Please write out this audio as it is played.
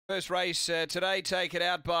First race today taken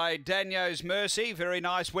out by Daniel's Mercy. Very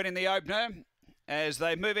nice win in the opener. As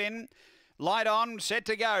they move in, light on, set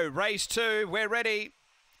to go. Race 2, we're ready.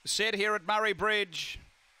 Set here at Murray-Bridge.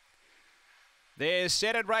 They're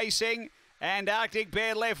set at racing. And Arctic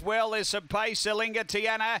Bear left well. There's some pace, Salinga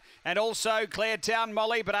Tiana, and also Claretown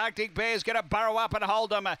Molly, but Arctic Bear's going to burrow up and hold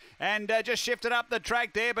them. And just shifted up the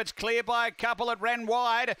track there, but it's clear by a couple. It ran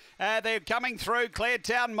wide. They're coming through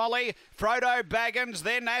Claretown Molly, Frodo Baggins,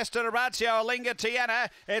 then Aston Orazio, Alinga Tiana.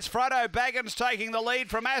 It's Frodo Baggins taking the lead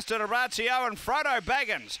from Aston Orazio, and Frodo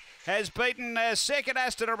Baggins has beaten second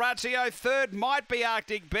Aston Orazio. Third might be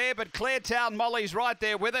Arctic Bear, but Claretown Molly's right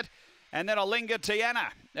there with it. And then Alinga Tiana.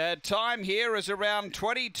 Time here is around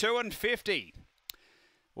 22:50.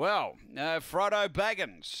 Well, Frodo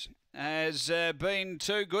Baggins has been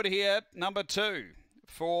too good here. Number 2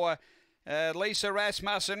 for Lisa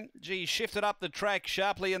Rasmussen. She shifted up the track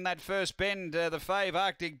sharply in that first bend, the fave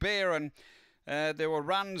Arctic Bear, and there were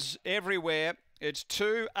runs everywhere. It's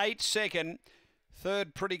 2-8 second.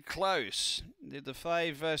 Third pretty close. Did the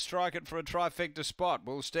fave strike it for a trifecta spot?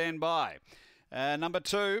 We'll stand by. Number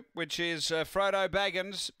 2, which is Frodo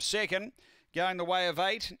Baggins, second, going the way of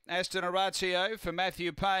 8. Aston Orazio for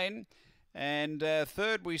Matthew Payne. And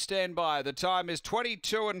third, we stand by. The time is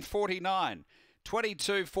 22:49.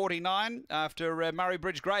 22:49 after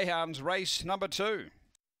Murray-Bridge Greyhounds race number 2.